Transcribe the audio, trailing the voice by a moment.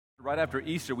Right after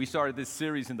Easter, we started this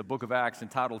series in the book of Acts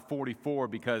entitled 44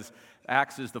 because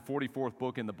Acts is the 44th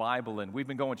book in the Bible, and we've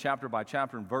been going chapter by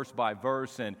chapter and verse by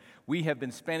verse, and we have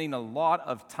been spending a lot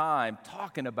of time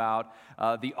talking about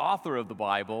the author of the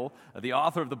Bible, the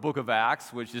author of the book of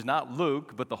Acts, which is not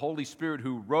Luke, but the Holy Spirit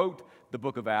who wrote the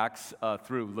book of Acts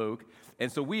through Luke.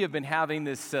 And so we have been having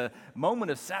this moment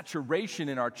of saturation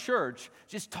in our church,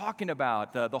 just talking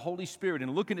about the Holy Spirit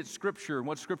and looking at Scripture and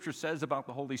what Scripture says about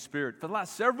the Holy Spirit. For the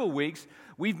last several weeks,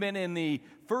 we've been in the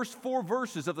first 4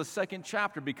 verses of the second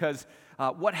chapter because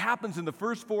what happens in the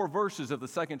first 4 verses of the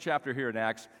second chapter here in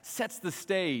Acts sets the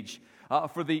stage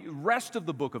for the rest of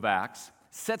the book of Acts,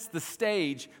 sets the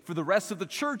stage for the rest of the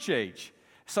church age,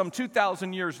 some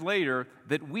 2,000 years later,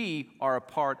 that we are a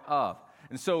part of.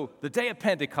 And so the day of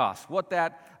Pentecost, what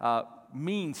that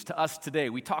means to us today,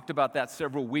 we talked about that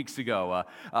several weeks ago.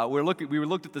 We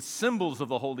looked at the symbols of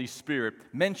the Holy Spirit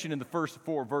mentioned in the first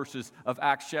 4 verses of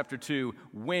Acts chapter 2,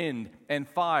 wind and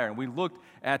fire. And we looked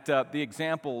at the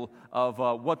example of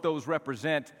what those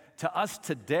represent to us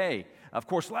today. Of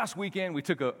course, last weekend we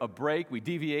took a break. We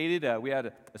deviated. We had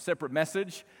a separate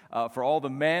message for all the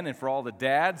men and for all the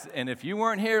dads. And if you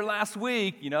weren't here last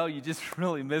week, you just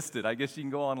really missed it. I guess you can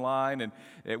go online and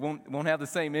it won't have the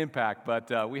same impact.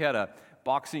 But we had a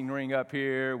boxing ring up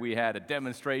here. We had a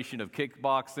demonstration of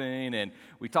kickboxing. And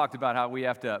we talked about how we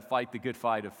have to fight the good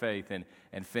fight of faith and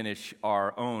finish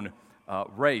our own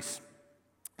race.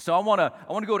 So I want to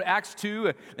go to Acts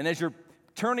 2. And as you're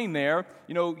turning there,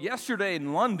 yesterday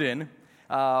in London,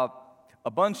 a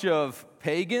bunch of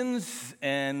pagans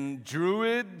and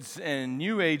druids and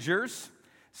New Agers,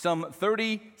 some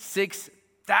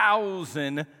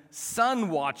 36,000 sun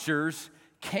watchers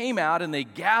came out and they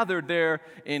gathered there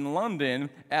in London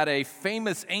at a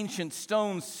famous ancient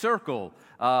stone circle,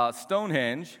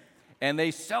 Stonehenge, and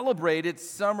they celebrated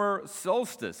summer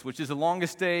solstice, which is the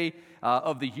longest day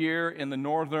of the year in the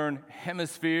northern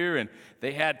hemisphere. And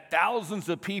they had thousands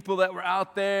of people that were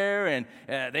out there, and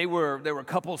there were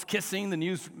couples kissing, the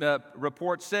news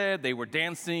report said. They were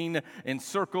dancing in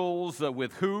circles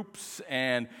with hoops,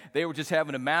 and they were just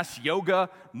having a mass yoga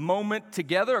moment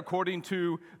together, according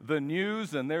to the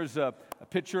news. And there's a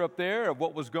picture up there of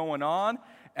what was going on.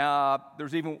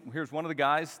 Here's one of the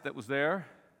guys that was there.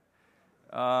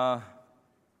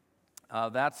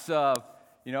 That's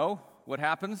what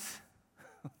happens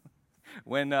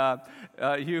when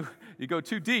you go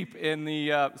too deep in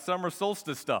the summer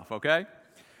solstice stuff, okay?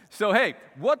 So, hey,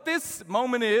 what this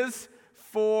moment is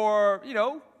for,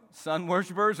 sun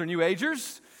worshipers or New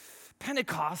Agers,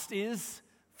 Pentecost is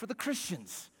for the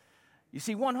Christians. You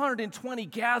see, 120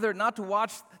 gathered not to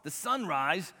watch the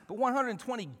sunrise, but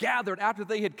 120 gathered after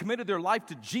they had committed their life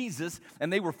to Jesus,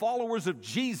 and they were followers of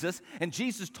Jesus, and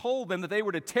Jesus told them that they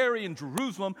were to tarry in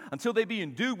Jerusalem until they be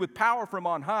endued with power from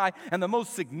on high. And the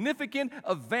most significant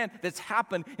event that's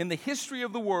happened in the history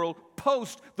of the world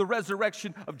post the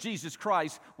resurrection of Jesus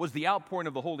Christ was the outpouring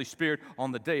of the Holy Spirit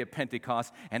on the day of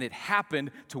Pentecost, and it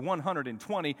happened to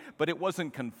 120, but it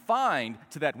wasn't confined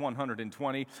to that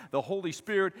 120. The Holy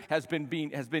Spirit has been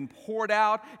poured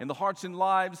out in the hearts and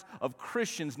lives of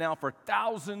Christians now for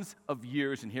thousands of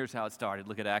years. And here's how it started.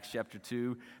 Look at Acts chapter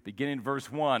 2, beginning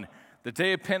verse 1. The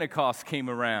day of Pentecost came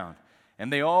around,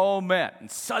 and they all met,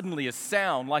 and suddenly a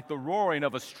sound like the roaring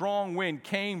of a strong wind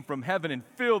came from heaven and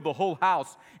filled the whole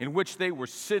house in which they were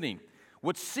sitting.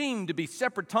 What seemed to be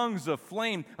separate tongues of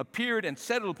flame appeared and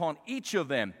settled upon each of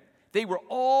them. They were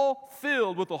all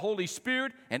filled with the Holy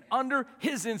Spirit, and under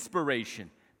His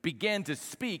inspiration began to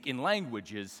speak in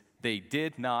languages they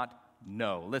did not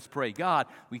know. Let's pray. God,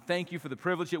 we thank you for the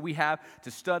privilege that we have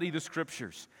to study the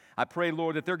Scriptures. I pray,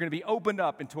 Lord, that they're going to be opened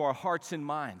up into our hearts and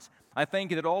minds. I thank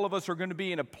you that all of us are going to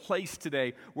be in a place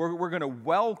today where we're going to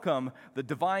welcome the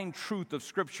divine truth of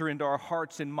Scripture into our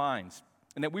hearts and minds,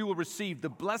 and that we will receive the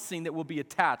blessing that will be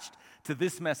attached to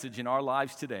this message in our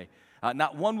lives today.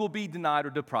 Not one will be denied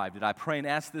or deprived it. I pray and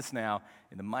ask this now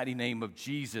in the mighty name of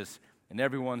Jesus. And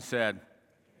everyone said,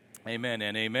 amen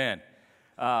and amen.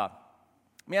 Let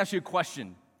me ask you a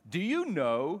question. Do you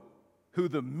know who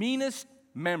the meanest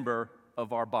member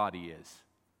of our body is?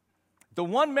 The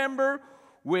one member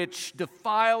which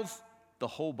defiles the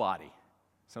whole body.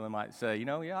 Someone might say,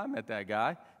 yeah, I met that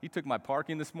guy. He took my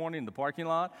parking this morning in the parking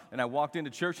lot, and I walked into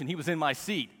church, and he was in my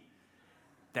seat.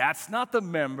 That's not the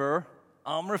member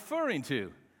I'm referring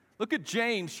to. Look at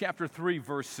James chapter 3,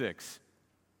 verse 6.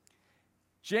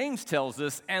 James tells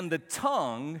us, and the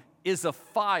tongue is a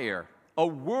fire, a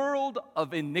world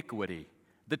of iniquity.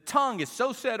 The tongue is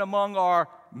so set among our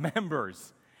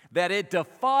members that it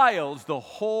defiles the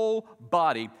whole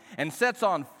body and sets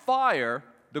on fire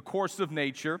the course of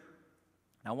nature,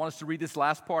 Now, I want us to read this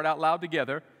last part out loud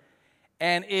together.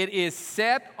 And it is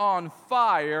set on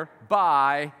fire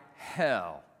by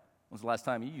hell. When's the last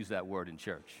time you used that word in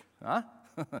church? Huh?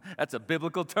 That's a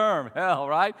biblical term, hell,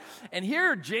 right? And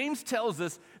here James tells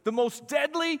us the most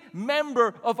deadly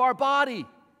member of our body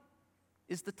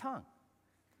is the tongue.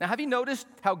 Now, have you noticed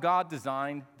how God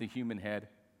designed the human head?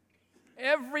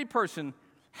 Every person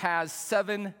has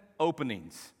 7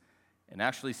 openings. And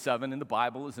actually, 7 in the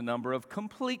Bible is a number of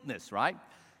completeness, right?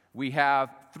 We have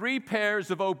 3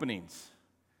 pairs of openings.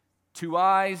 2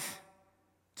 eyes,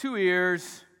 2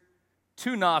 ears,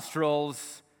 2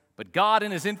 nostrils, but God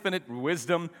in His infinite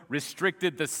wisdom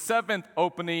restricted the 7th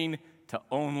opening to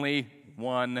only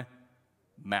 1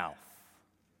 mouth.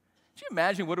 Could you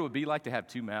imagine what it would be like to have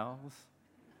 2 mouths?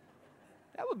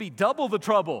 That would be double the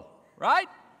trouble, right?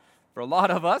 For a lot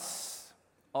of us,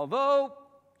 although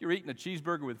you're eating a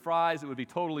cheeseburger with fries, it would be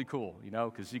totally cool,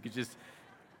 because you could just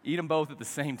eat them both at the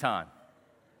same time.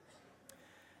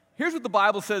 Here's what the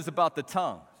Bible says about the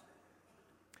tongue.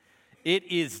 It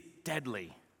is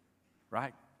deadly,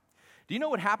 right? Do you know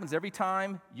what happens every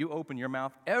time you open your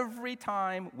mouth? Every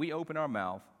time we open our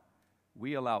mouth,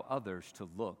 we allow others to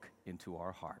look into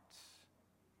our hearts.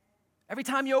 Every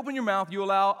time you open your mouth, you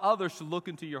allow others to look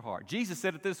into your heart. Jesus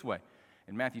said it this way.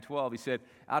 In Matthew 12, He said,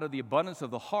 out of the abundance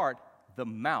of the heart, the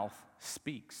mouth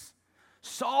speaks.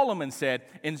 Solomon said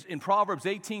in Proverbs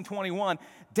 18:21,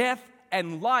 death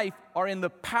and life are in the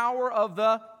power of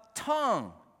the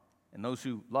tongue, and those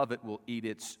who love it will eat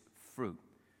its fruit.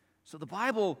 So the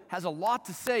Bible has a lot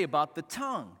to say about the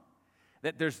tongue,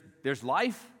 that there's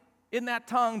life in that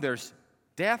tongue, there's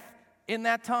death in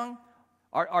that tongue.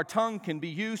 Our tongue can be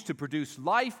used to produce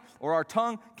life, or our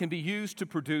tongue can be used to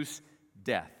produce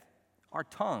death. Our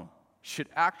tongue should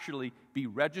actually be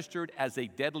registered as a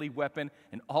deadly weapon,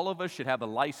 and all of us should have a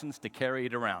license to carry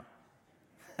it around.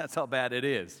 That's how bad it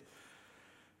is.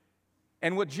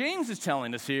 And what James is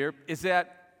telling us here is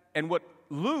that, and what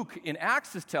Luke in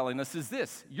Acts is telling us is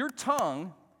this: your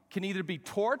tongue can either be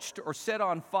torched or set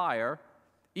on fire,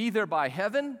 either by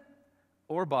heaven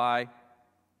or by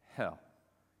hell.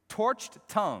 Torched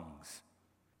tongues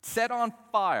set on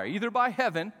fire, either by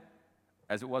heaven,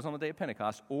 as it was on the day of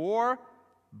Pentecost, or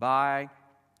by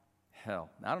hell.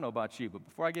 Now, I don't know about you, but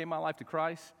before I gave my life to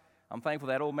Christ, I'm thankful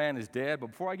that old man is dead, but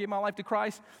before I gave my life to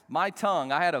Christ, my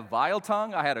tongue, I had a vile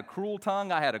tongue, I had a cruel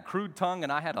tongue, I had a crude tongue,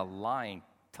 and I had a lying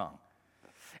tongue.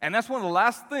 And that's one of the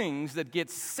last things that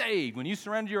gets saved. When you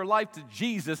surrender your life to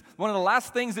Jesus, one of the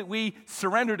last things that we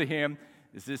surrender to Him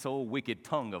is this old wicked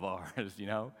tongue of ours,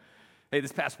 Hey,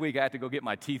 this past week I had to go get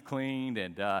my teeth cleaned,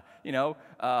 and those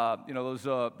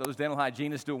dental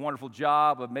hygienists do a wonderful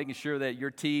job of making sure that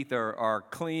your teeth are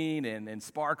clean and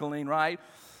sparkling, right?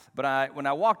 But when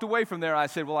I walked away from there, I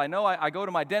said, well, I know I go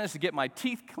to my dentist to get my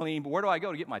teeth cleaned, but where do I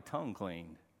go to get my tongue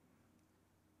cleaned?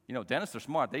 Dentists are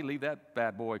smart. They leave that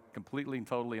bad boy completely and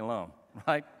totally alone,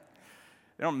 right?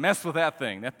 They don't mess with that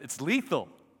thing. It's lethal.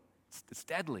 It's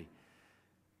deadly.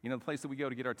 The place that we go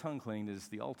to get our tongue cleaned is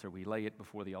the altar. We lay it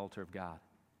before the altar of God.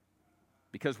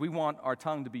 Because we want our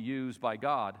tongue to be used by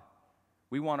God.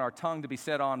 We want our tongue to be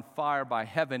set on fire by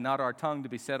heaven, not our tongue to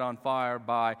be set on fire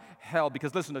by hell.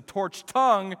 Because listen, a torched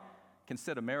tongue can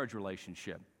set a marriage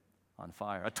relationship on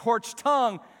fire. A torched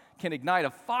tongue can ignite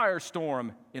a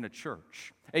firestorm in a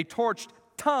church. A torched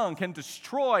tongue can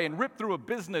destroy and rip through a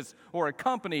business or a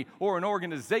company or an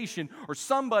organization, or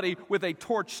somebody with a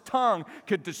torched tongue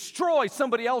could destroy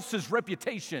somebody else's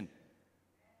reputation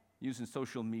using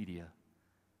social media,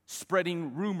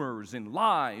 spreading rumors and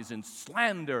lies and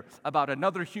slander about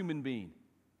another human being.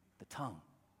 The tongue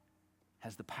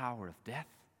has the power of death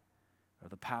or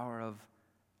the power of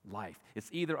life. It's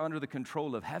either under the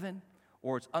control of heaven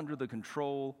or it's under the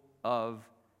control of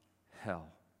hell.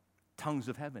 Tongues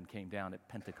of heaven came down at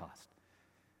Pentecost,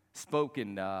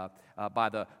 spoken by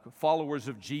the followers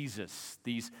of Jesus,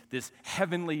 this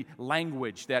heavenly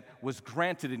language that was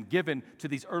granted and given to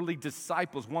these early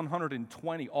disciples,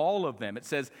 120, all of them. It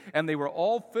says, and they were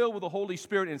all filled with the Holy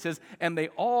Spirit, and it says, and they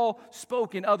all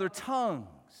spoke in other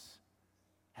tongues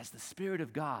as the Spirit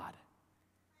of God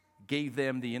gave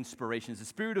them the inspirations. The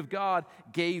Spirit of God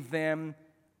gave them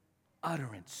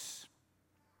utterance.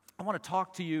 I want to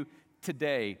talk to you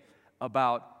today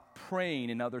about praying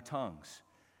in other tongues.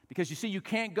 Because you see, you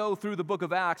can't go through the book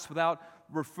of Acts without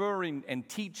referring and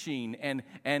teaching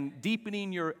and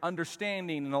deepening your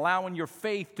understanding and allowing your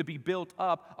faith to be built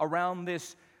up around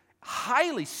this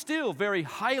very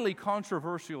highly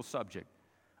controversial subject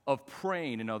of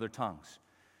praying in other tongues.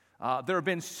 There have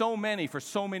been so many for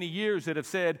so many years that have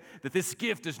said that this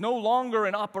gift is no longer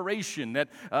in operation, that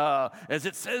as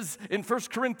it says in 1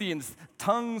 Corinthians,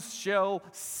 tongues shall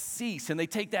cease. And they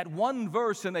take that one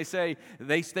verse and they say,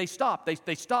 they stop.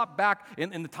 They stop back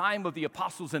in the time of the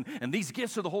apostles, and these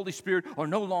gifts of the Holy Spirit are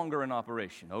no longer in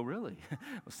operation. Oh, really?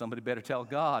 Well, somebody better tell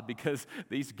God, because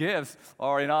these gifts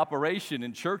are in operation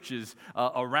in churches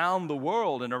around the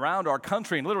world and around our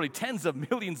country, and literally tens of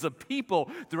millions of people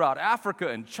throughout Africa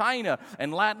and China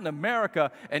and Latin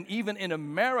America, and even in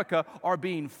America, are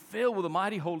being filled with the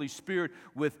mighty Holy Spirit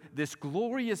with this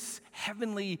glorious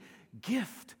heavenly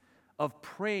gift of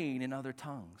praying in other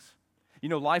tongues. You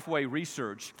know, Lifeway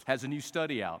Research has a new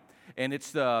study out, and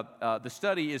it's the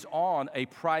study is on a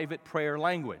private prayer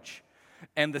language.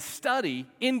 And the study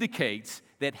indicates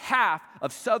that half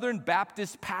of Southern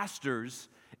Baptist pastors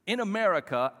in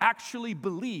America actually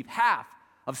believe, half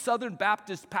of Southern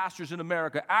Baptist pastors in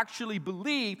America actually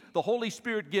believe the Holy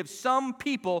Spirit gives some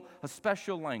people a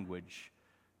special language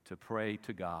to pray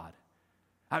to God.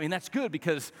 I mean, that's good,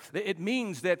 because it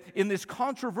means that in this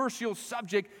controversial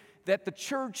subject that the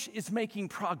church is making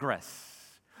progress,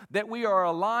 that we are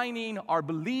aligning our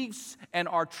beliefs and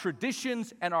our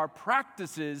traditions and our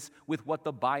practices with what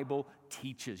the Bible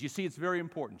teaches. You see, it's very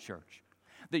important, church,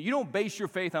 that you don't base your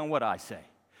faith on what I say.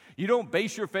 You don't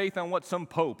base your faith on what some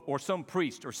pope or some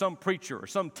priest or some preacher or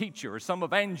some teacher or some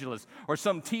evangelist or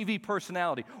some TV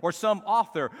personality or some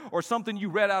author or something you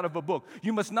read out of a book.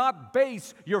 You must not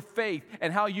base your faith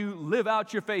and how you live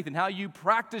out your faith and how you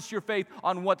practice your faith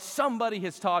on what somebody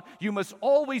has taught. You must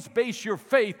always base your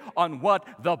faith on what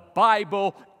the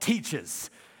Bible teaches.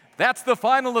 That's the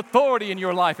final authority in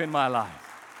your life, in my life.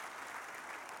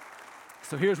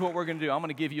 So here's what we're going to do. I'm going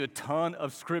to give you a ton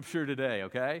of scripture today,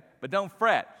 okay? But don't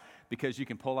fret, because you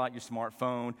can pull out your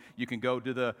smartphone. You can go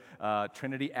to the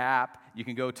Trinity app. You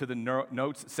can go to the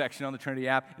notes section on the Trinity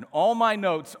app, and all my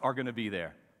notes are going to be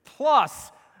there.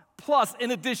 Plus,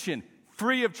 in addition,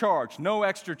 free of charge, no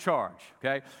extra charge,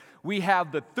 okay? We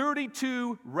have the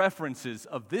 32 references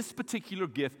of this particular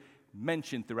gift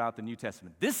mentioned throughout the New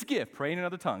Testament. This gift, praying in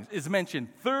other tongues, is mentioned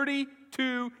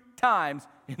 32 times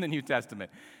in the New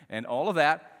Testament. And all of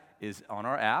that is on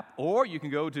our app, or you can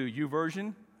go to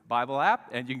YouVersion Bible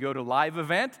app, and you can go to Live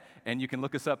Event, and you can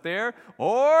look us up there,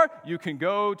 or you can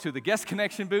go to the Guest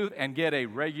Connection booth and get a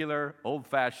regular,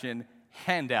 old-fashioned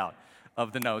handout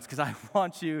of the notes, because I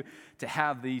want you to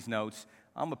have these notes.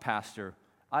 I'm a pastor.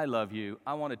 I love you.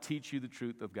 I want to teach you the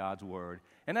truth of God's Word.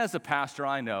 And as a pastor,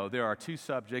 I know there are two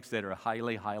subjects that are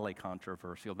highly, highly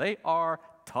controversial. They are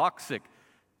toxic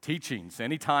teachings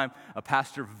anytime a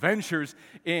pastor ventures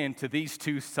into these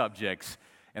two subjects.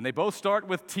 And they both start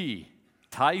with T,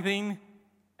 tithing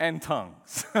and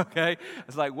tongues, okay?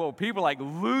 It's like, whoa, people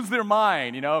lose their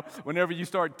mind, whenever you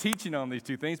start teaching on these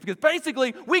two things, because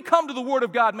basically we come to the Word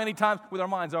of God many times with our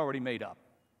minds already made up.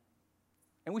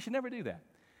 And we should never do that.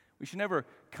 We should never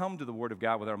come to the Word of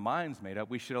God with our minds made up.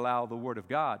 We should allow the Word of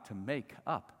God to make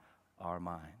up our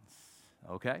minds,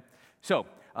 okay? So,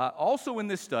 also in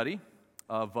this study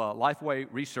of Lifeway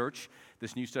Research,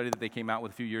 this new study that they came out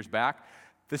with a few years back,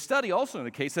 the study also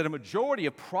indicates that a majority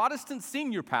of Protestant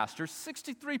senior pastors,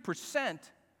 63%,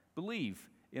 believe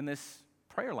in this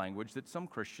prayer language that some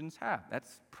Christians have.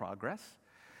 That's progress.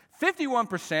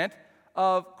 51%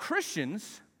 of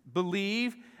Christians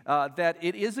believe that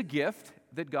it is a gift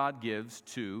that God gives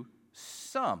to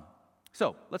some.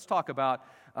 So let's talk about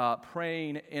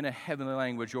praying in a heavenly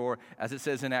language, or as it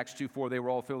says in Acts 2:4, they were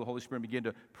all filled with the Holy Spirit and began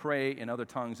to pray in other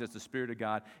tongues as the Spirit of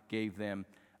God gave them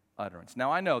utterance.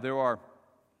 Now, I know there are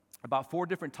about 4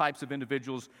 different types of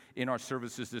individuals in our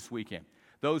services this weekend.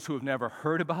 Those who have never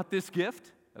heard about this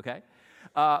gift, okay?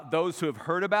 Those who have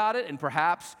heard about it and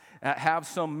perhaps have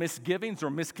some misgivings or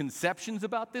misconceptions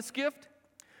about this gift.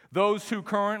 Those who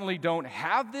currently don't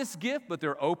have this gift, but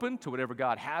they're open to whatever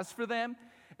God has for them.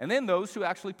 And then those who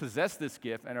actually possess this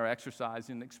gift and are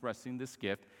exercising and expressing this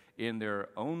gift in their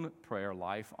own prayer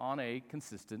life on a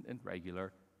consistent and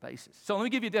regular basis. So let me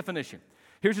give you a definition.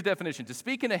 Here's a definition. To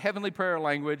speak in a heavenly prayer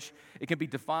language, it can be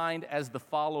defined as the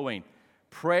following: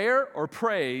 prayer or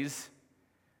praise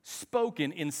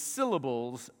spoken in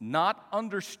syllables not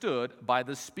understood by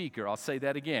the speaker. I'll say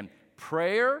that again.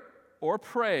 Prayer or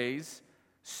praise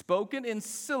spoken in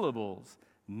syllables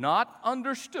not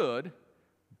understood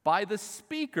by the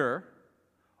speaker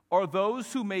or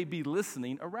those who may be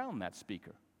listening around that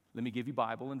speaker. Let me give you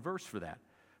Bible and verse for that.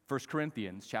 1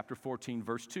 Corinthians chapter 14,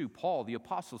 verse 2, Paul, the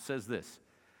apostle, says this: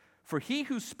 "For he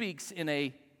who speaks in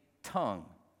a tongue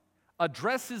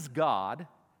addresses God,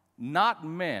 not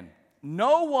men.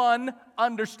 No one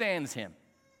understands him.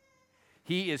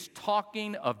 He is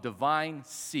talking of divine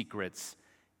secrets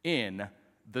in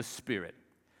the Spirit.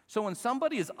 So when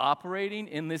somebody is operating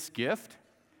in this gift,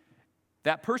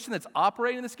 that person that's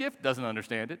operating this gift doesn't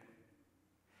understand it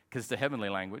because it's a heavenly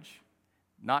language,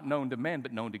 not known to men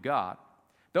but known to God.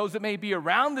 Those that may be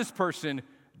around this person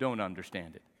don't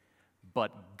understand it,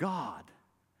 but God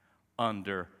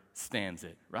understands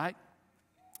it, right?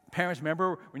 Parents,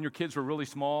 remember when your kids were really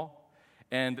small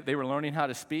and they were learning how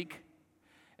to speak?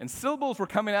 And syllables were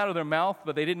coming out of their mouth,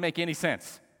 but they didn't make any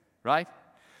sense, right?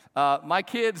 My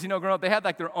kids, growing up, they had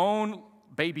like their own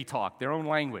baby talk, their own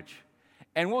language.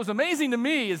 And what was amazing to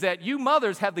me is that you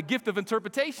mothers have the gift of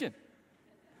interpretation.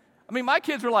 I mean, my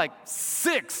kids were like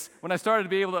 6 when I started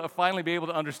to finally be able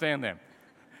to understand them.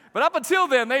 But up until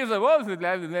then, they was like, what was it?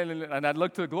 And I'd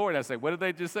look to Gloria and I'd say, what did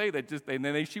they just say? And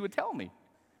then she would tell me.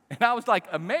 And I was like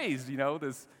amazed,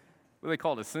 this, what do they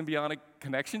call it, a symbiotic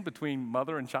connection between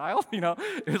mother and child,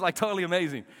 It was like totally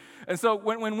amazing. And so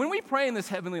when we pray in this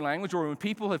heavenly language, or when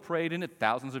people have prayed in it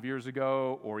thousands of years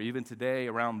ago, or even today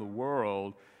around the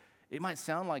world, it might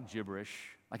sound like gibberish,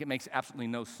 like it makes absolutely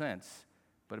no sense,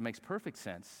 but it makes perfect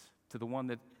sense to the one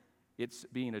that it's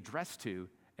being addressed to,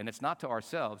 and it's not to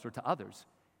ourselves or to others,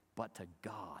 but to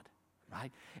God,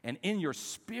 right? And in your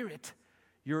spirit,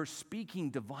 you're speaking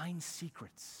divine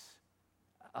secrets.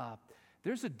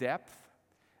 There's a depth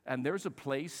and there's a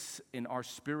place in our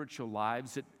spiritual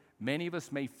lives that many of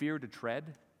us may fear to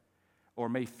tread or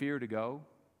may fear to go,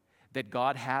 that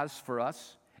God has for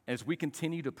us. As we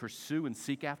continue to pursue and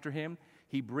seek after Him,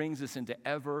 He brings us into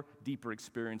ever deeper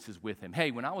experiences with Him.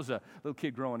 Hey, when I was a little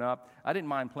kid growing up, I didn't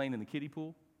mind playing in the kiddie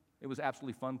pool. It was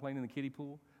absolutely fun playing in the kiddie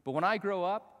pool. But when I grow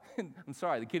up, I'm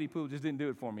sorry, the kiddie pool just didn't do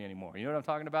it for me anymore. You know what I'm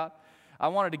talking about? I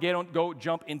wanted to go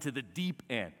jump into the deep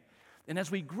end. And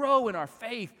as we grow in our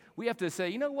faith, we have to say,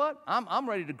 you know what? I'm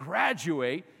ready to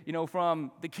graduate,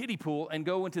 from the kiddie pool and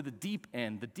go into the deep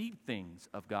end, the deep things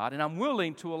of God. And I'm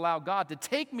willing to allow God to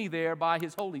take me there by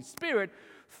His Holy Spirit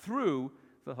through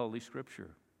the Holy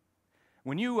Scripture.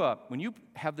 When you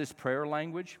have this prayer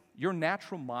language, your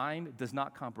natural mind does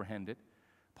not comprehend it.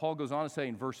 Paul goes on to say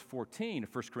in verse 14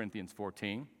 of 1 Corinthians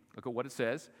 14, look at what it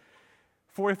says.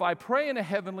 For if I pray in a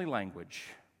heavenly language,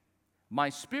 my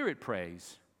spirit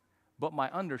prays, but my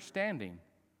understanding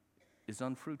is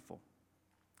unfruitful.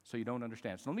 So you don't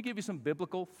understand. So let me give you some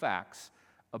biblical facts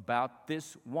about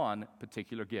this one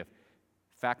particular gift.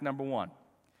 Fact number 1.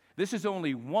 This is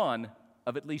only one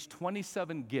of at least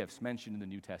 27 gifts mentioned in the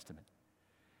New Testament.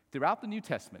 Throughout the New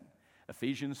Testament,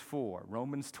 Ephesians 4,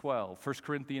 Romans 12, 1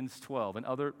 Corinthians 12, and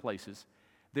other places,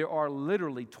 there are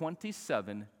literally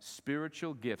 27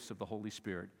 spiritual gifts of the Holy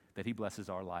Spirit that He blesses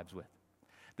our lives with.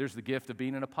 There's the gift of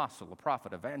being an apostle, a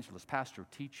prophet, evangelist, pastor,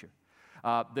 teacher.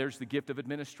 There's the gift of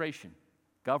administration,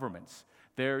 governments.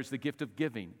 There's the gift of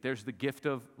giving. There's the gift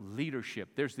of leadership.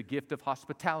 There's the gift of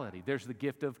hospitality. There's the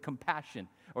gift of compassion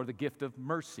or the gift of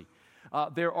mercy.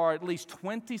 There are at least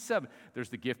 27. There's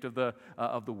the gift of the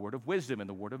word of wisdom and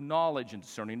the word of knowledge and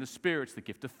discerning the spirits, the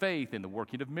gift of faith and the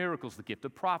working of miracles, the gift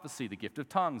of prophecy, the gift of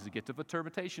tongues, the gift of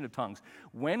interpretation of tongues.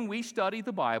 When we study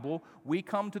the Bible, we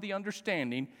come to the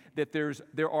understanding that there's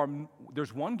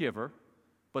one giver,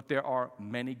 but there are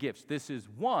many gifts. This is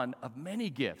one of many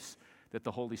gifts that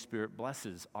the Holy Spirit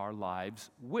blesses our lives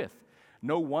with.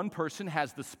 No one person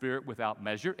has the Spirit without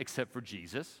measure except for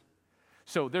Jesus.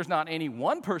 So there's not any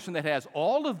one person that has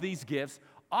all of these gifts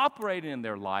operating in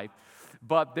their life,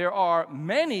 but there are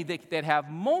many that have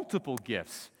multiple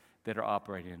gifts that are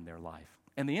operating in their life.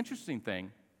 And the interesting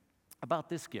thing about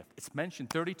this gift, it's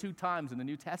mentioned 32 times in the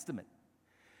New Testament.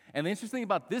 And the interesting thing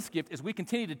about this gift is we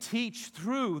continue to teach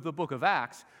through the book of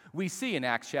Acts. We see in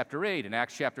Acts chapter 8, in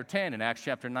Acts chapter 10, in Acts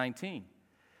chapter 19.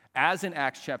 As in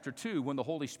Acts chapter 2, when the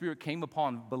Holy Spirit came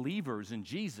upon believers in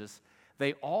Jesus,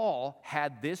 they all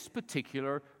had this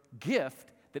particular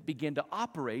gift that began to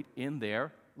operate in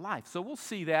their life. So we'll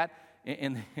see that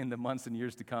in the months and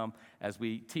years to come as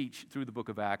we teach through the book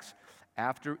of Acts.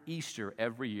 After Easter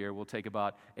every year, we'll take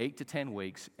about 8 to 10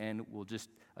 weeks, and we'll just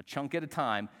a chunk at a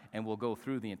time, and we'll go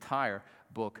through the entire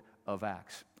book of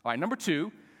Acts. All right, number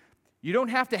 2, you don't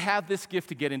have to have this gift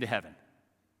to get into heaven.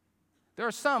 There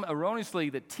are some erroneously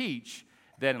that teach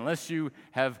that unless you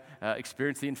have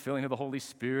experienced the infilling of the Holy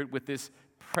Spirit with this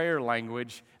prayer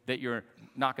language, that you're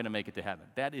not going to make it to heaven.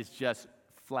 That is just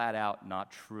flat out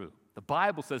not true. The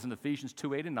Bible says in Ephesians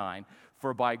 2, 8 and 9,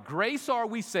 for by grace are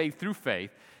we saved through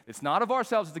faith. It's not of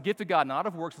ourselves, it's the gift of God, not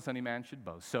of works, lest any man should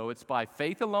boast. So it's by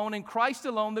faith alone in Christ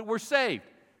alone that we're saved,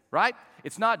 right?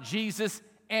 It's not Jesus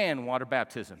and water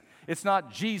baptism. It's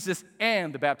not Jesus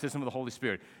and the baptism of the Holy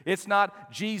Spirit. It's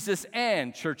not Jesus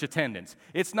and church attendance.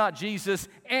 It's not Jesus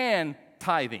and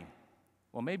tithing.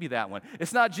 Well, maybe that one.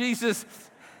 It's not Jesus.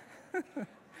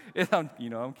 I'm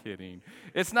kidding.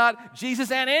 It's not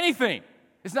Jesus and anything.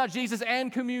 It's not Jesus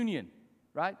and communion,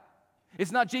 right?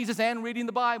 It's not Jesus and reading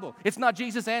the Bible. It's not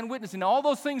Jesus and witnessing. All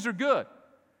those things are good.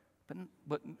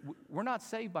 But we're not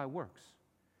saved by works.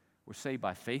 We're saved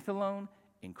by faith alone,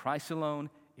 in Christ alone.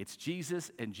 It's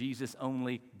Jesus and Jesus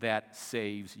only that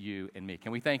saves you and me.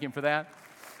 Can we thank Him for that?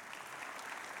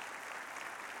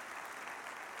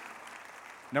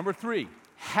 Number 3,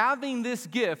 having this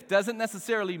gift doesn't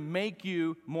necessarily make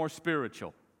you more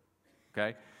spiritual,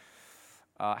 okay?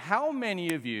 How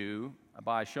many of you,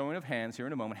 by showing of hands here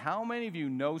in a moment, how many of you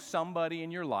know somebody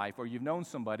in your life or you've known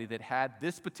somebody that had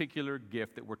this particular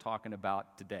gift that we're talking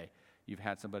about today? You've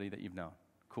had somebody that you've known.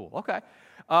 Cool, okay.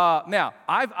 Now,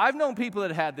 I've known people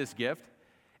that had this gift,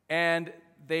 and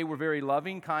they were very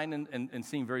loving, kind, and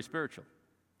seemed very spiritual.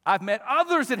 I've met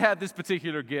others that had this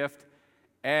particular gift,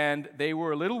 and they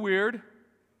were a little weird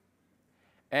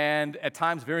and at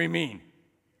times very mean.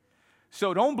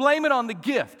 So don't blame it on the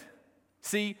gift.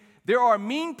 See, there are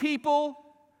mean people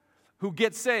who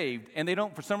get saved, and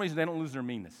for some reason, they don't lose their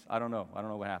meanness. I don't know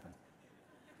what happened.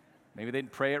 Maybe they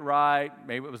didn't pray it right.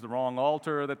 Maybe it was the wrong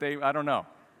altar I don't know,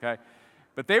 okay?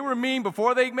 But they were mean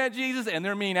before they met Jesus, and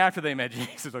they're mean after they met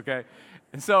Jesus, okay?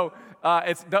 And so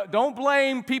don't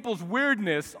blame people's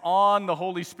weirdness on the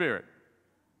Holy Spirit.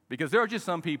 Because there are just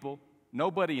some people,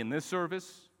 nobody in this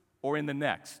service or in the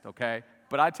next, okay?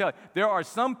 But I tell you, there are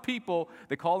some people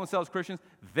that call themselves Christians,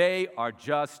 they are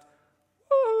just,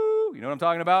 woo, you know what I'm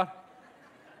talking about?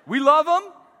 We love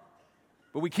them,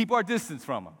 but we keep our distance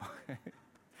from them.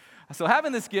 So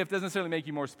having this gift doesn't necessarily make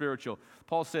you more spiritual.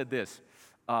 Paul said this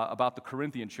about the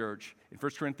Corinthian church in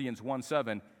 1 Corinthians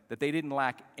 1:7, that they didn't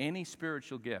lack any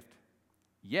spiritual gift.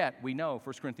 Yet, we know,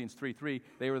 1 Corinthians 3:3,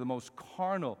 they were the most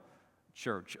carnal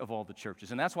church of all the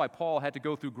churches. And that's why Paul had to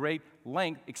go through great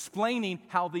length explaining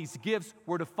how these gifts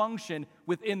were to function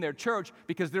within their church,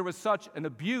 because there was such an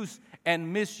abuse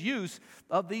and misuse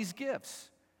of these gifts.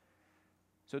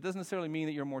 So it doesn't necessarily mean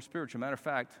that you're more spiritual. Matter of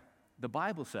fact, the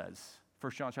Bible says,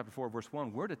 1 John chapter 4, verse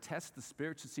 1, we're to test the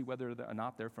spirits to see whether or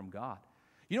not they're from God.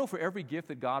 You know, for every gift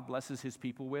that God blesses His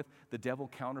people with, the devil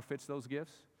counterfeits those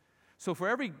gifts. So for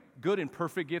every good and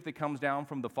perfect gift that comes down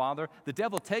from the Father, the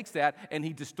devil takes that and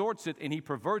he distorts it and he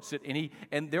perverts it,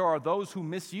 and there are those who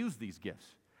misuse these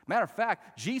gifts. Matter of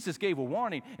fact, Jesus gave a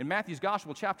warning in Matthew's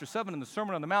Gospel, chapter 7, in the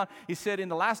Sermon on the Mount. He said, in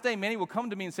the last day, many will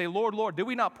come to me and say, Lord, Lord, did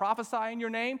we not prophesy in your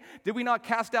name? Did we not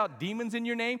cast out demons in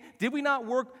your name? Did we not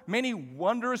work many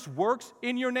wondrous works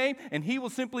in your name? And He will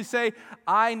simply say,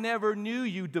 I never knew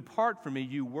you. Depart from me,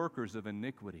 you workers of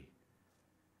iniquity.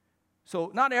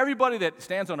 So not everybody that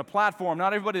stands on a platform,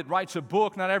 not everybody that writes a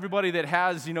book, not everybody that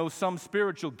has, some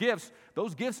spiritual gifts,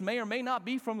 those gifts may or may not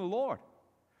be from the Lord.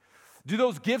 Do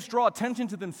those gifts draw attention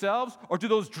to themselves, or do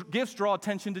those gifts draw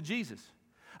attention to Jesus?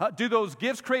 Do those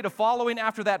gifts create a following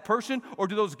after that person, or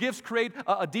do those gifts create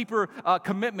a deeper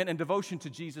commitment and devotion to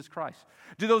Jesus Christ?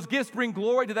 Do those gifts bring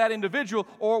glory to that individual,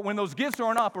 or when those gifts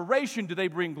are in operation, do they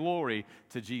bring glory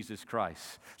to Jesus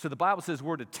Christ? So the Bible says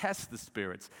we're to test the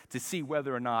spirits to see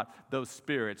whether or not those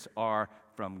spirits are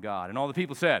from God. And all the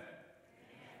people said,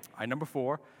 all right, number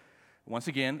 4, once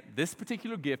again, this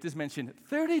particular gift is mentioned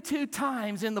 32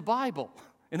 times in the Bible,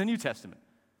 in the New Testament.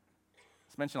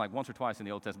 It's mentioned like once or twice in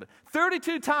the Old Testament.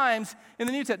 32 times in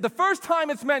the New Testament. The first time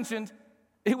it's mentioned,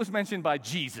 it was mentioned by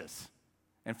Jesus.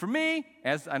 And for me,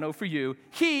 as I know for you,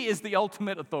 He is the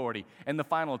ultimate authority and the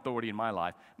final authority in my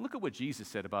life. Look at what Jesus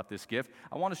said about this gift.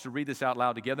 I want us to read this out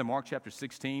loud together. Mark chapter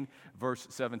 16, verse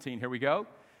 17. Here we go.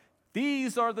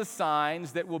 These are the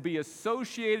signs that will be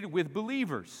associated with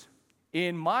believers.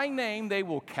 In my name they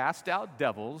will cast out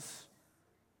devils.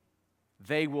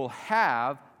 They will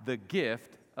have the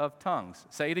gift of tongues.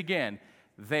 Say it again.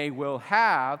 They will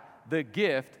have the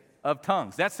gift of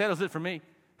tongues. That settles it for me.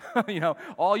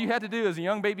 All you had to do as a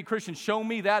young baby Christian, show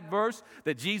me that verse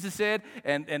that Jesus said,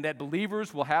 and that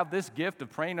believers will have this gift of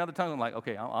praying in other tongues. I'm like,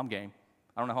 okay, I'm game.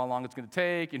 I don't know how long it's going to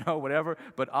take, whatever,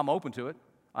 but I'm open to it.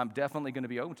 I'm definitely going to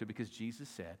be open to it because Jesus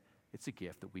said it's a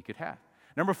gift that we could have.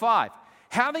 Number 5,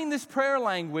 having this prayer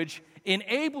language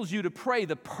enables you to pray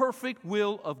the perfect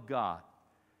will of God.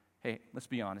 Hey, let's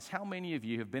be honest. How many of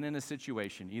you have been in a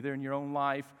situation, either in your own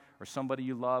life or somebody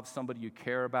you love, somebody you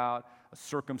care about, a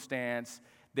circumstance,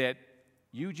 that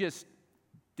you just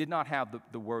did not have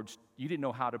the words, you didn't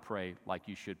know how to pray like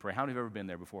you should pray? How many have ever been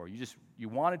there before? You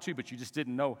wanted to, but you just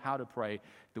didn't know how to pray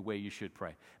the way you should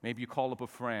pray. Maybe you call up a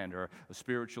friend or a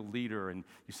spiritual leader and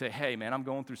you say, hey, man, I'm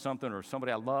going through something, or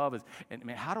somebody I love, and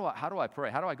man, how do I pray?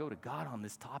 How do I go to God on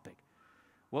this topic?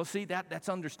 Well, see, that's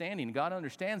understanding. God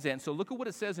understands that. And so look at what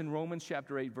it says in Romans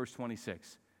chapter 8, verse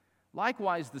 26.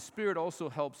 Likewise, the Spirit also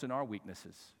helps in our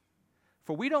weaknesses.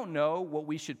 For we don't know what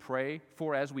we should pray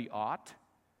for as we ought,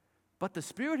 but the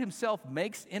Spirit himself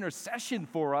makes intercession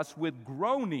for us with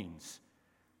groanings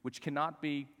which cannot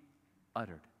be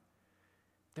uttered.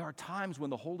 There are times when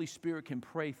the Holy Spirit can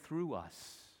pray through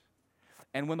us.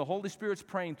 And when the Holy Spirit's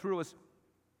praying through us,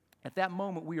 at that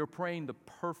moment we are praying the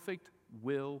perfect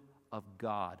will of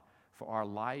God for our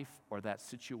life or that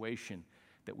situation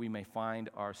that we may find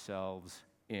ourselves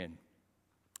in.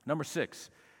 Number 6,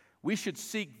 we should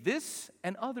seek this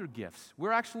and other gifts.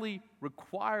 We're actually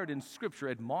required in Scripture,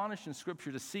 admonished in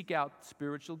Scripture, to seek out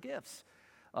spiritual gifts.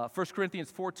 1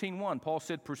 Corinthians 14:1, Paul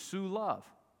said, pursue love.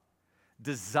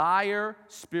 Desire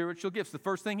spiritual gifts. The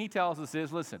first thing he tells us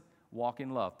is, listen, walk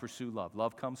in love, pursue love.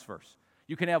 Love comes first.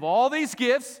 You can have all these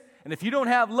gifts, and if you don't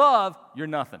have love, you're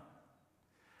nothing.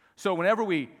 So whenever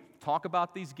we talk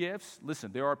about these gifts,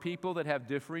 listen, there are people that have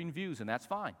differing views, and that's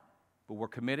fine. But we're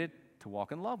committed to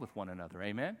walk in love with one another.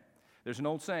 Amen? There's an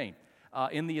old saying,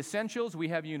 in the essentials, we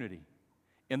have unity.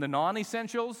 In the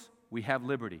non-essentials, we have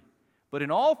liberty. But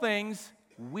in all things,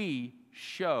 we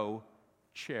show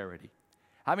charity.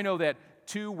 How many know that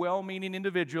two well-meaning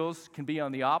individuals can be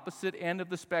on the opposite end of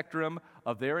the spectrum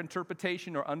of their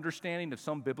interpretation or understanding of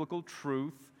some biblical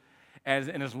truth,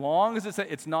 and as long as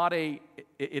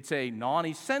it's a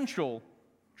non-essential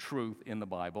truth in the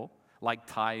Bible, like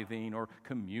tithing or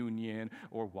communion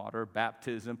or water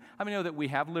baptism. How many know that we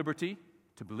have liberty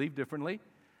to believe differently,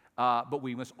 but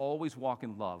we must always walk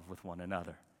in love with one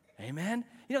another? Amen?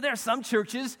 You know, there are some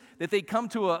churches that they come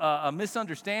to a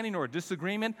misunderstanding or a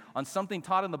disagreement on something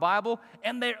taught in the Bible,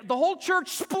 and the whole church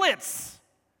splits.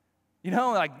 You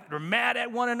know, like they're mad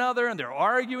at one another, and they're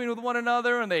arguing with one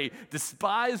another, and they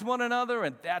despise one another,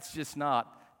 and that's just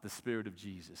not the Spirit of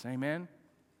Jesus. Amen?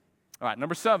 All right,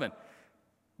 number 7.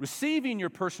 Receiving your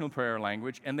personal prayer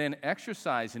language and then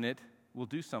exercising it will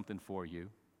do something for you.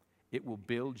 It will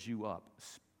build you up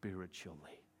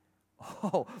spiritually.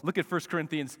 Oh, look at 1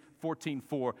 Corinthians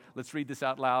 14:4. Let's read this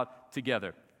out loud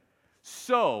together.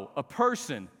 So, a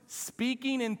person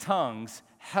speaking in tongues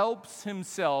helps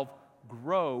himself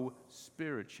grow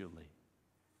spiritually.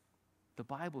 The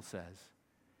Bible says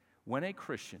when a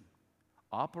Christian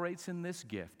operates in this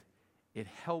gift, it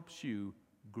helps you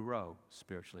grow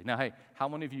spiritually. Now, hey, how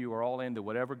many of you are all into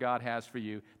whatever God has for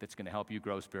you that's going to help you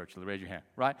grow spiritually? Raise your hand,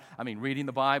 right? I mean, reading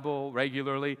the Bible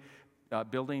regularly,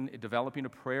 developing a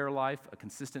prayer life, a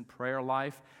consistent prayer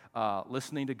life,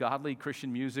 listening to godly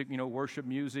Christian music, worship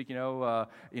music,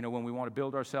 when we want to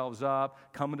build ourselves up,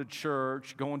 coming to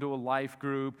church, going to a life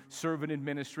group, serving in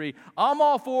ministry. I'm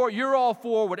all for, you're all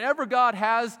for, whatever God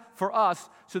has for us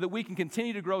so that we can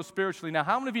continue to grow spiritually. Now,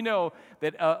 how many of you know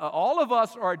that all of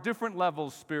us are at different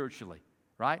levels spiritually,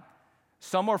 right?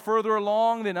 Some are further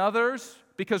along than others,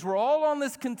 because we're all on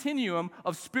this continuum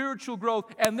of spiritual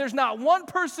growth, and there's not one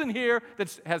person here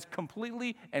that has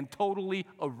completely and totally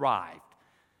arrived.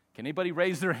 Can anybody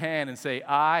raise their hand and say,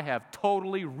 I have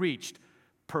totally reached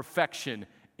perfection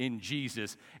in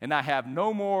Jesus, and I have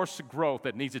no more growth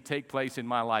that needs to take place in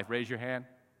my life? Raise your hand.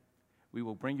 We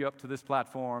will bring you up to this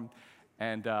platform,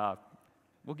 and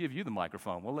we'll give you the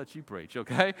microphone. We'll let you preach,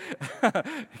 okay?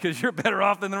 Because you're better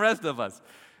off than the rest of us.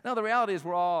 Now, the reality is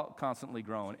we're all constantly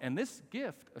growing. And this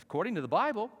gift, according to the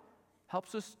Bible,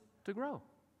 helps us to grow.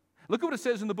 Look at what it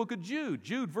says in the book of Jude.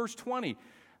 Jude, verse 20.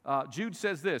 Jude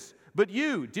says this, but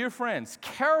you, dear friends,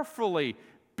 carefully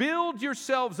build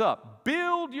yourselves up.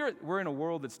 We're in a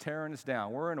world that's tearing us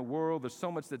down. We're in a world, there's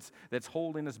so much that's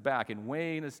holding us back and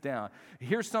weighing us down.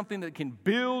 Here's something that can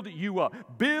build you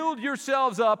up. Build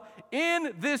yourselves up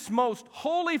in this most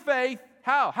holy faith.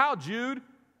 How, Jude?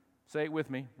 Say it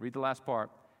with me. Read the last part.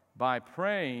 By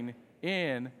praying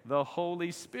in the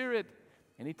Holy Spirit.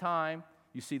 Anytime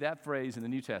you see that phrase in the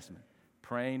New Testament,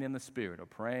 praying in the Spirit or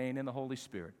praying in the Holy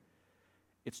Spirit,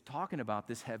 it's talking about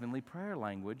this heavenly prayer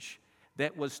language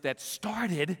that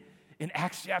started in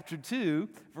Acts chapter 2,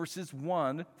 verses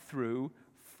 1 through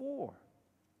 4.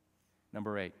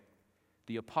 Number 8,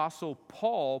 the Apostle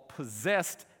Paul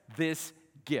possessed this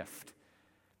gift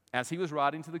as he was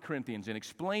writing to the Corinthians and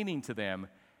explaining to them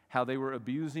how they were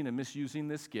abusing and misusing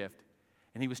this gift.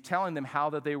 And he was telling them how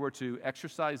that they were to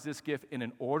exercise this gift in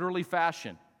an orderly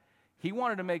fashion. He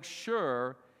wanted to make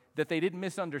sure that they didn't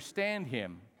misunderstand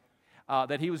him,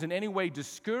 that he was in any way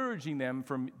discouraging them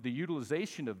from the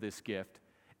utilization of this gift.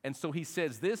 And so he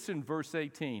says this in verse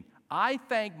 18, I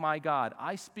thank my God,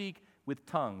 I speak with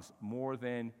tongues more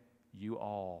than you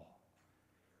all.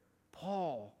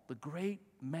 Paul, the great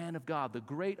man of God, the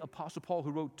great Apostle Paul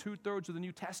who wrote 2/3 of the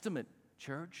New Testament,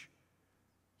 church,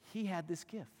 he had this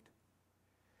gift.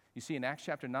 You see, in Acts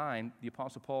chapter 9, the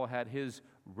Apostle Paul had his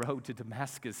road to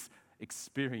Damascus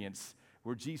experience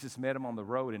where Jesus met him on the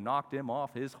road and knocked him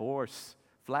off his horse,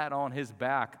 flat on his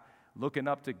back, looking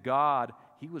up to God.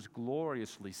 He was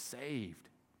gloriously saved.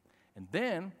 And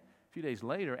then, a few days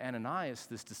later, Ananias,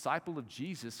 this disciple of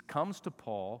Jesus, comes to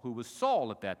Paul, who was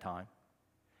Saul at that time,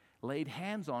 laid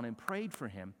hands on him, prayed for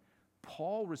him.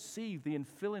 Paul received the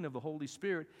infilling of the Holy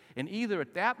Spirit, and either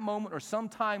at that moment or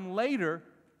sometime later,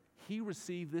 he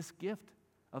received this gift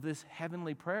of this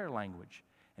heavenly prayer language.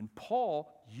 And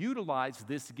Paul utilized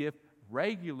this gift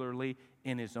regularly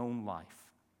in his own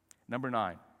life. Number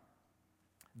 9,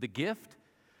 the gift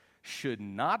should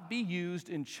not be used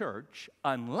in church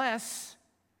unless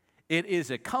it is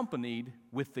accompanied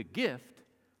with the gift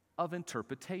of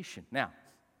interpretation. Now,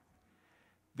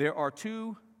 there are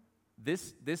two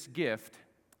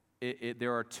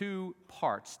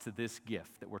parts to this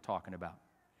gift that we're talking about.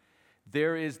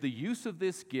 There is the use of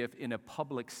this gift in a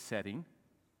public setting,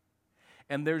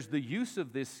 and there's the use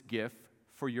of this gift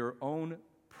for your own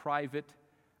private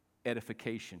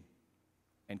edification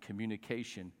and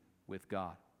communication with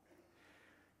God.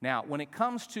 Now, when it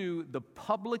comes to the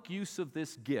public use of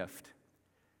this gift,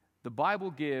 the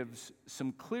Bible gives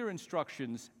some clear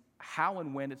instructions how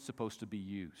and when it's supposed to be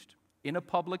used. In a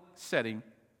public setting,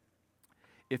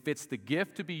 if it's the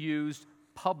gift to be used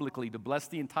publicly to bless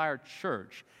the entire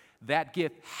church, that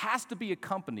gift has to be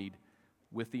accompanied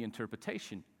with the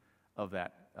interpretation of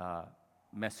that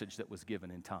message that was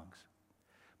given in tongues.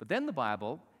 But then the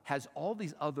Bible has all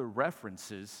these other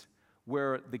references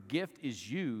where the gift is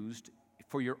used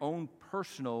for your own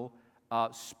personal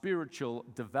spiritual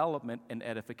development and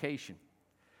edification.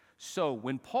 So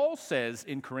when Paul says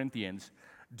in Corinthians,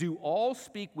 do all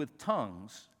speak with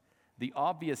tongues, the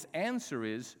obvious answer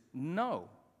is no.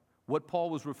 What Paul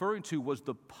was referring to was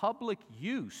the public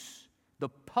use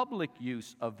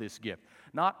of this gift.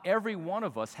 Not every one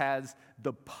of us has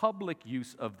the public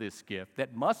use of this gift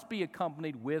that must be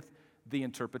accompanied with the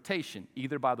interpretation,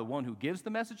 either by the one who gives the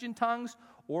message in tongues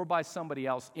or by somebody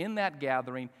else in that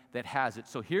gathering that has it.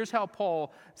 So here's how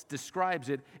Paul describes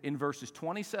it in verses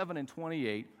 27 and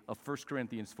 28 of 1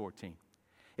 Corinthians 14.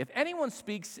 If anyone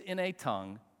speaks in a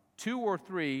tongue, 2 or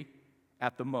 3,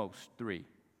 at the most 3,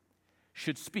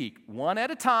 should speak one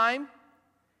at a time,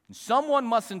 and someone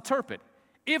must interpret.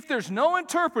 If there's no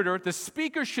interpreter, the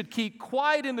speaker should keep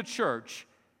quiet in the church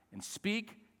and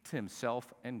speak to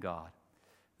himself and God.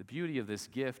 The beauty of this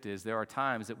gift is there are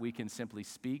times that we can simply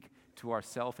speak to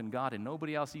ourselves and God, and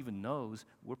nobody else even knows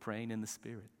we're praying in the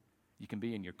Spirit. You can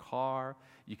be in your car.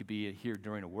 You could be here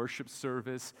during a worship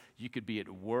service. You could be at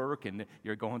work and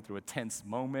you're going through a tense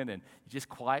moment, and just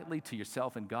quietly to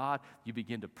yourself and God, you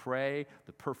begin to pray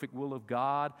the perfect will of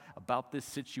God about this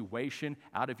situation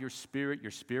out of your spirit.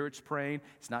 Your spirit's praying.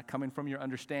 It's not coming from your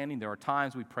understanding. There are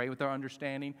times we pray with our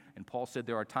understanding, and Paul said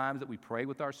there are times that we pray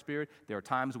with our spirit. There are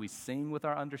times we sing with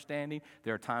our understanding.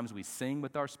 There are times we sing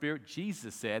with our spirit.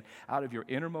 Jesus said, out of your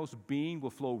innermost being will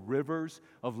flow rivers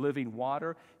of living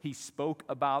water. He spoke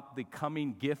about the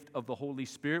coming gift of the Holy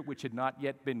Spirit, which had not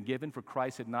yet been given, for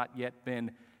Christ had not yet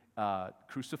been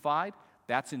crucified.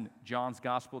 That's in John's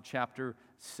Gospel, chapter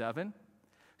 7.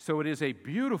 So it is a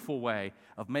beautiful way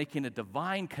of making a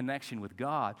divine connection with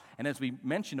God. And as we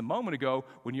mentioned a moment ago,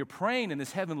 when you're praying in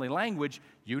this heavenly language,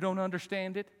 you don't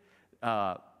understand it.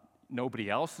 Nobody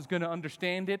else is going to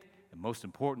understand it. And most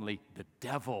importantly, the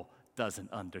devil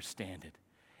doesn't understand it.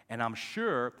 And I'm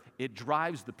sure it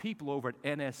drives the people over at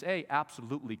NSA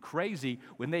absolutely crazy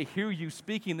when they hear you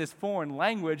speaking this foreign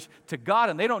language to God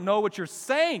and they don't know what you're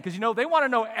saying. Because, they want to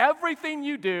know everything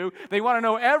you do. They want to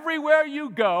know everywhere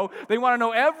you go. They want to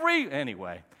know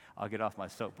Anyway, I'll get off my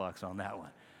soapbox on that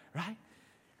one, right?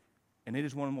 And it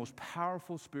is one of the most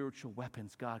powerful spiritual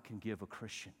weapons God can give a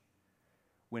Christian.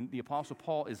 When the Apostle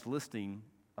Paul is listing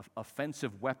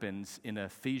offensive weapons in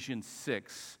Ephesians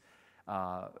 6,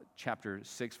 chapter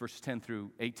 6, verses 10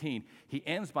 through 18, he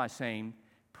ends by saying,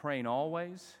 praying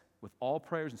always with all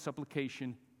prayers and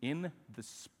supplication in the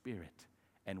Spirit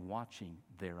and watching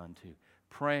thereunto.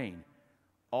 Praying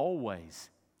always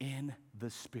in the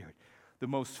Spirit. The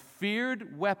most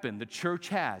feared weapon the church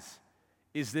has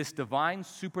is this divine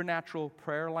supernatural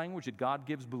prayer language that God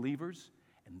gives believers.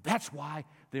 And that's why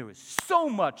there is so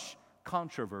much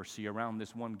controversy around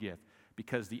this one gift,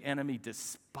 because the enemy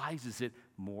despises it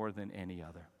more than any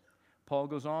other. Paul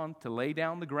goes on to lay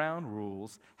down the ground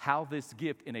rules how this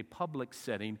gift in a public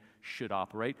setting should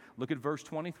operate. Look at verse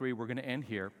 23. We're going to end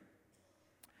here.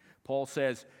 Paul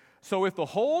says, so if the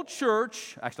whole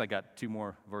church, actually I got 2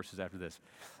 more verses after this.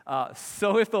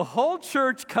 So if the whole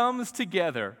church comes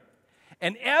together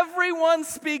and everyone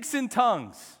speaks in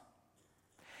tongues,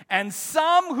 and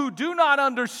some who do not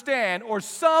understand or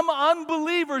some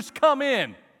unbelievers come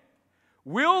in,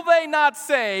 will they not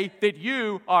say that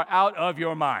you are out of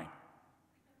your mind?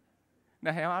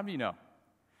 Now, how do you know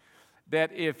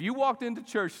that if you walked into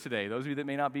church today, those of you that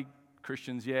may not be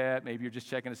Christians yet, maybe you're just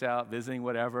checking us out, visiting,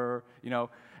 whatever,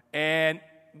 and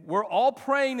we're all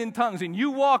praying in tongues, and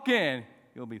you walk in,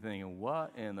 you'll be thinking,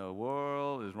 what in the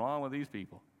world is wrong with these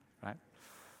people, right?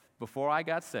 Before I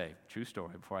got saved, true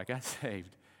story, before I got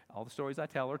saved, all the stories I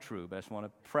tell are true, but I just want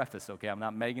to preface, okay, I'm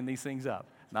not making these things up,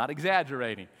 not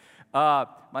exaggerating.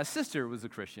 My sister was a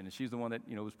Christian, and she's the one that,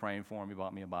 was praying for me,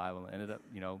 bought me a Bible, and ended up,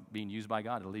 being used by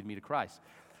God to lead me to Christ.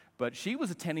 But she was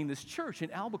attending this church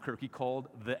in Albuquerque called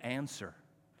The Answer.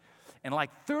 And like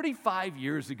 35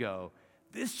 years ago,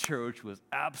 this church was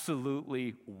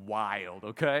absolutely wild,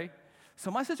 okay? So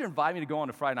my sister invited me to go on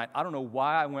a Friday night. I don't know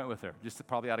why I went with her, just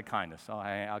probably out of kindness. I'll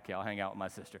hang out with my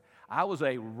sister. I was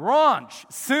a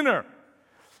raunch sinner.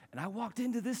 And I walked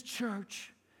into this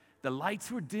church. The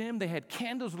lights were dim. They had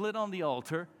candles lit on the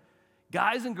altar.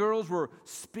 Guys and girls were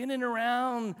spinning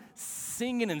around,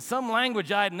 singing in some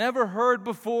language I had never heard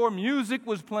before. Music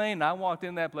was playing. And I walked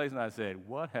in that place and I said,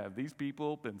 what have these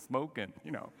people been smoking?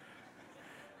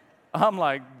 I'm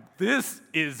like, this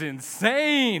is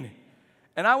insane.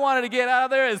 And I wanted to get out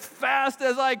of there as fast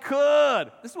as I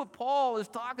could. This is what Paul is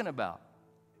talking about,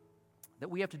 that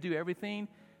we have to do everything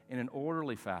in an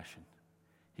orderly fashion.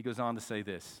 He goes on to say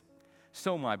this,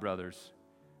 so my brothers,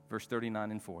 verse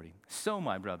 39 and 40, so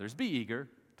my brothers, be eager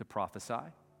to prophesy,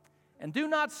 and do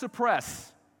not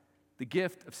suppress the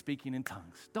gift of speaking in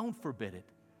tongues. Don't forbid it.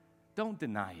 Don't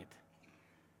deny it.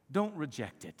 Don't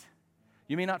reject it.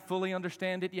 You may not fully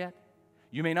understand it yet.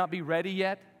 You may not be ready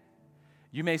yet.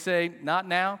 You may say, not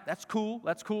now. That's cool.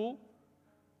 That's cool.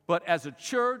 But as a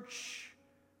church,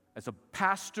 as a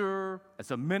pastor,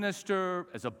 as a minister,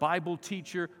 as a Bible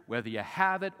teacher, whether you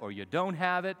have it or you don't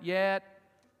have it yet,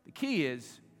 the key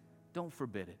is don't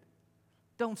forbid it.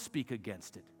 Don't speak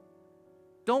against it.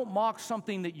 Don't mock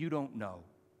something that you don't know.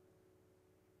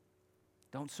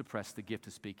 Don't suppress the gift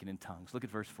of speaking in tongues. Look at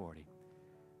verse 40.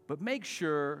 But make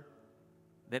sure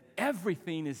that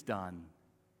everything is done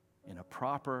in a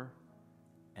proper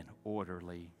and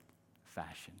orderly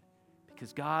fashion.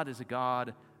 Because God is a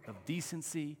God of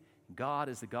decency. God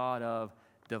is the God of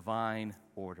divine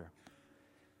order.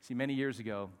 See, many years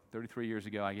ago, 33 years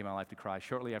ago, I gave my life to Christ.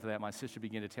 Shortly after that, my sister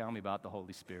began to tell me about the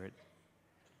Holy Spirit.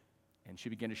 And she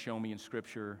began to show me in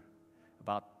Scripture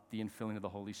about the infilling of the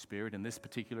Holy Spirit and this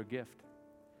particular gift.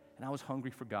 And I was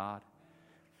hungry for God.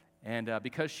 And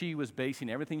because she was basing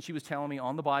everything she was telling me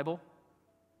on the Bible,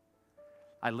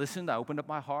 I listened, I opened up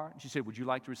my heart, and she said, would you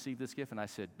like to receive this gift? And I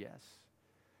said, yes.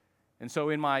 And so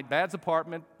in my dad's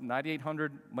apartment,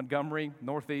 9800 Montgomery,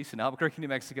 Northeast in Albuquerque, New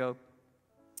Mexico,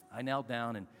 I knelt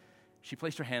down, and she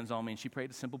placed her hands on me, and she prayed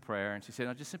a simple prayer, and she said,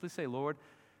 I'll just simply say, Lord,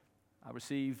 I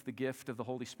receive the gift of the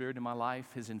Holy Spirit in my life,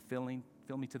 His infilling,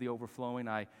 fill me to the overflowing.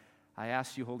 I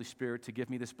ask you, Holy Spirit, to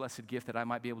give me this blessed gift that I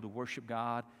might be able to worship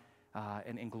God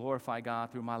and glorify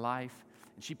God through my life.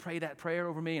 And she prayed that prayer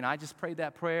over me, and I just prayed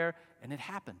that prayer, and it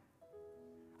happened.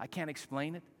 I can't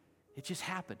explain it. It just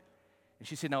happened. And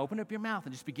she said, now open up your mouth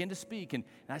and just begin to speak. And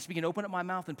I just began to open up my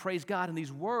mouth and praise God, and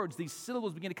these words, these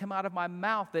syllables began to come out of my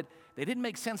mouth that they didn't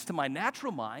make sense to my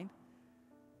natural mind.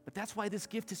 But that's why this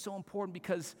gift is so important,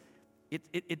 because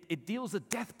it deals a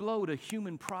death blow to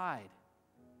human pride.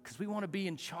 Because we want to be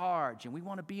in charge, and we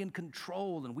want to be in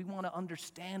control, and we want to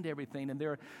understand everything. And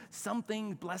there are some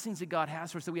things, blessings that God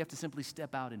has for us that we have to simply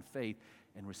step out in faith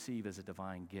and receive as a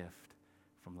divine gift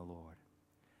from the Lord.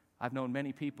 I've known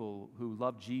many people who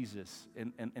love Jesus,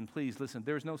 and please listen,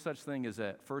 there's no such thing as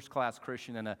a first-class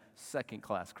Christian and a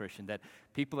second-class Christian, that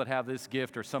people that have this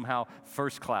gift are somehow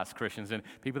first-class Christians, and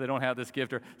people that don't have this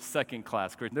gift are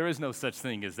second-class Christians. There is no such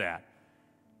thing as that.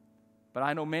 But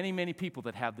I know many, many people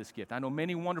that have this gift. I know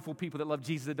many wonderful people that love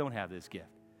Jesus that don't have this gift.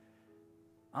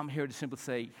 I'm here to simply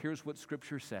say, here's what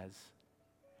Scripture says.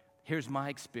 Here's my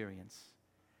experience.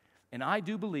 And I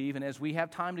do believe, and as we have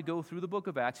time to go through the book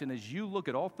of Acts, and as you look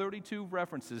at all 32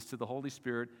 references to the Holy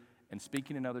Spirit and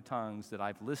speaking in other tongues that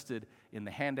I've listed in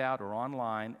the handout or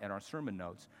online and our sermon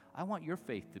notes, I want your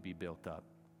faith to be built up.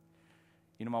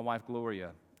 You know, my wife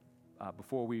Gloria,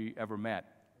 before we ever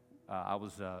met, I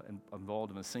was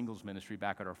involved in a singles ministry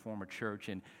back at our former church,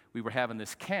 and we were having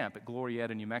this camp at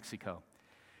Glorieta, New Mexico.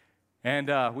 And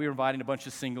we were inviting a bunch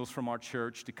of singles from our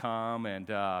church to come, and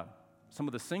some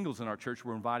of the singles in our church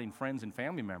were inviting friends and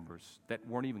family members that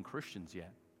weren't even Christians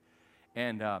yet.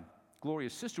 And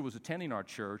Gloria's sister was attending our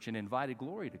church and invited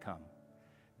Gloria to come.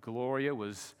 Gloria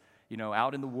was,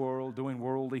 out in the world doing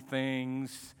worldly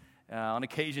things, on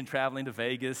occasion traveling to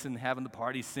Vegas and having the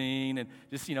party scene and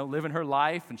just, living her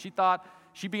life. And she thought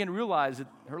she began to realize that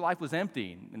her life was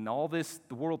empty and all this,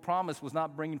 the world promised, was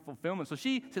not bringing fulfillment. So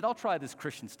she said, I'll try this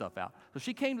Christian stuff out. So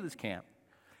she came to this camp.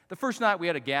 The first night we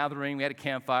had a gathering, we had a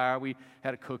campfire, we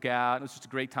had a cookout. It was just a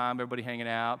great time, everybody hanging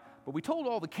out. But we told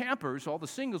all the campers, all the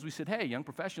singles, we said, hey, young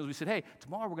professionals, we said, hey,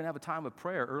 tomorrow we're going to have a time of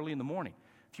prayer early in the morning.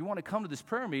 If you want to come to this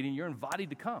prayer meeting, you're invited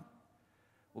to come.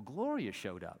 Well, Gloria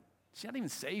showed up. She's not even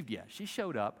saved yet. She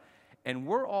showed up, and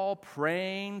we're all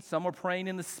praying. Some are praying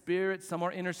in the Spirit. Some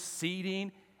are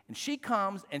interceding. And she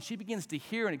comes, and she begins to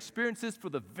hear and experience this for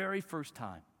the very first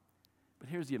time. But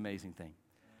here's the amazing thing.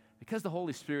 Because the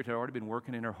Holy Spirit had already been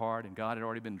working in her heart, and God had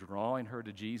already been drawing her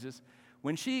to Jesus,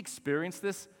 when she experienced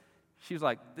this, she was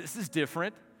like, this is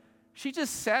different. She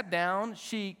just sat down.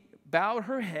 She bowed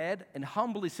her head and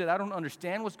humbly said, I don't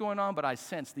understand what's going on, but I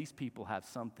sense these people have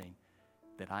something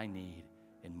that I need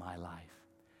in my life.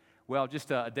 Well,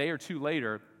 just a day or two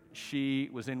later, she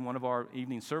was in one of our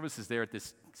evening services there at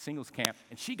this singles camp,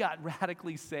 and she got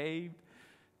radically saved,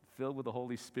 filled with the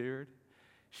Holy Spirit.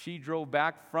 She drove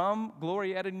back from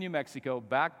Glorieta, New Mexico,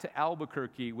 back to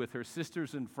Albuquerque with her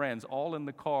sisters and friends, all in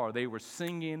the car. They were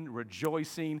singing,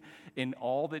 rejoicing in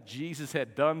all that Jesus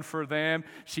had done for them.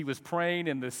 She was praying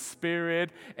in the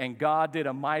Spirit, and God did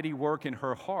a mighty work in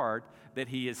her heart that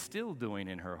He is still doing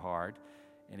in her heart.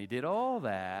 And He did all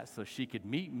that so she could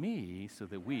meet me so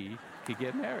that we could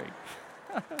get married.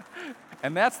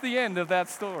 And that's the end of that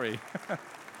story.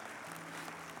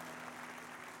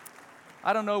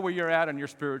 I don't know where you're at on your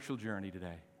spiritual journey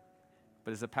today,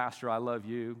 but as a pastor, I love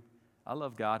you, I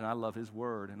love God, and I love His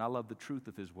Word, and I love the truth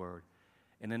of His Word.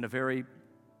 And in a very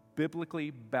biblically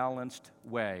balanced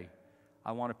way,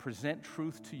 I want to present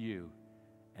truth to you.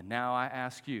 And now I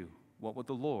ask you, what would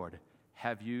the Lord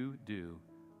have you do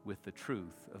with the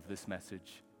truth of this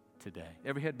message today?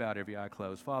 Every head bowed, every eye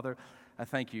closed. Father, I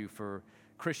thank you for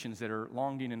Christians that are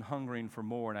longing and hungering for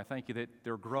more, and I thank you that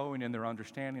they're growing in their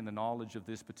understanding and the knowledge of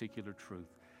this particular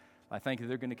truth. I thank you that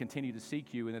they're going to continue to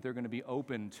seek you and that they're going to be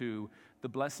open to the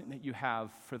blessing that you have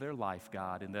for their life,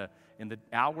 God, in the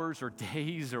hours or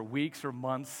days or weeks or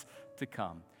months to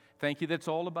come. Thank you that it's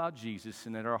all about Jesus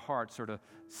and that our hearts are to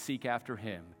seek after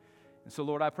Him. And so,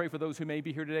 Lord, I pray for those who may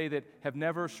be here today that have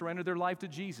never surrendered their life to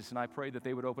Jesus, and I pray that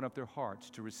they would open up their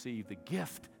hearts to receive the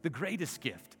gift, the greatest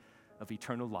gift of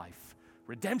eternal life,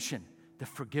 redemption, the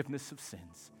forgiveness of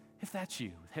sins. If that's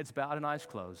you, with heads bowed and eyes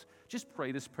closed, just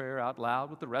pray this prayer out loud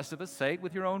with the rest of us. Say it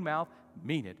with your own mouth.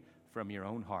 Mean it from your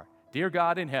own heart. Dear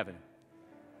God in heaven,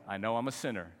 I know I'm a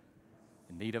sinner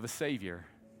in need of a Savior.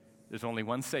 There's only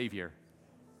one Savior.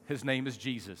 His name is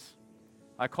Jesus.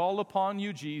 I call upon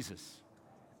you, Jesus.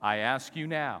 I ask you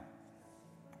now,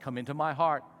 come into my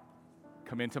heart,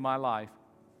 come into my life.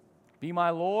 Be my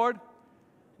Lord,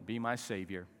 be my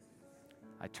Savior.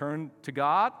 I turn to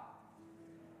God,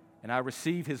 and I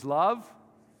receive His love,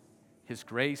 His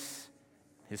grace,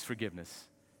 His forgiveness.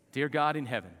 Dear God in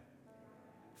heaven,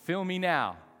 fill me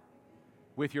now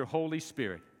with your Holy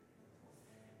Spirit.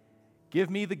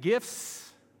 Give me the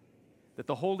gifts that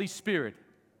the Holy Spirit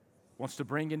wants to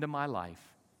bring into my life,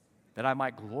 that I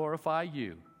might glorify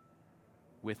you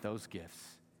with those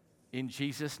gifts. In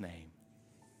Jesus' name,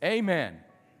 amen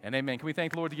and amen. Can we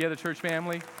thank the Lord together, church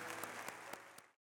family?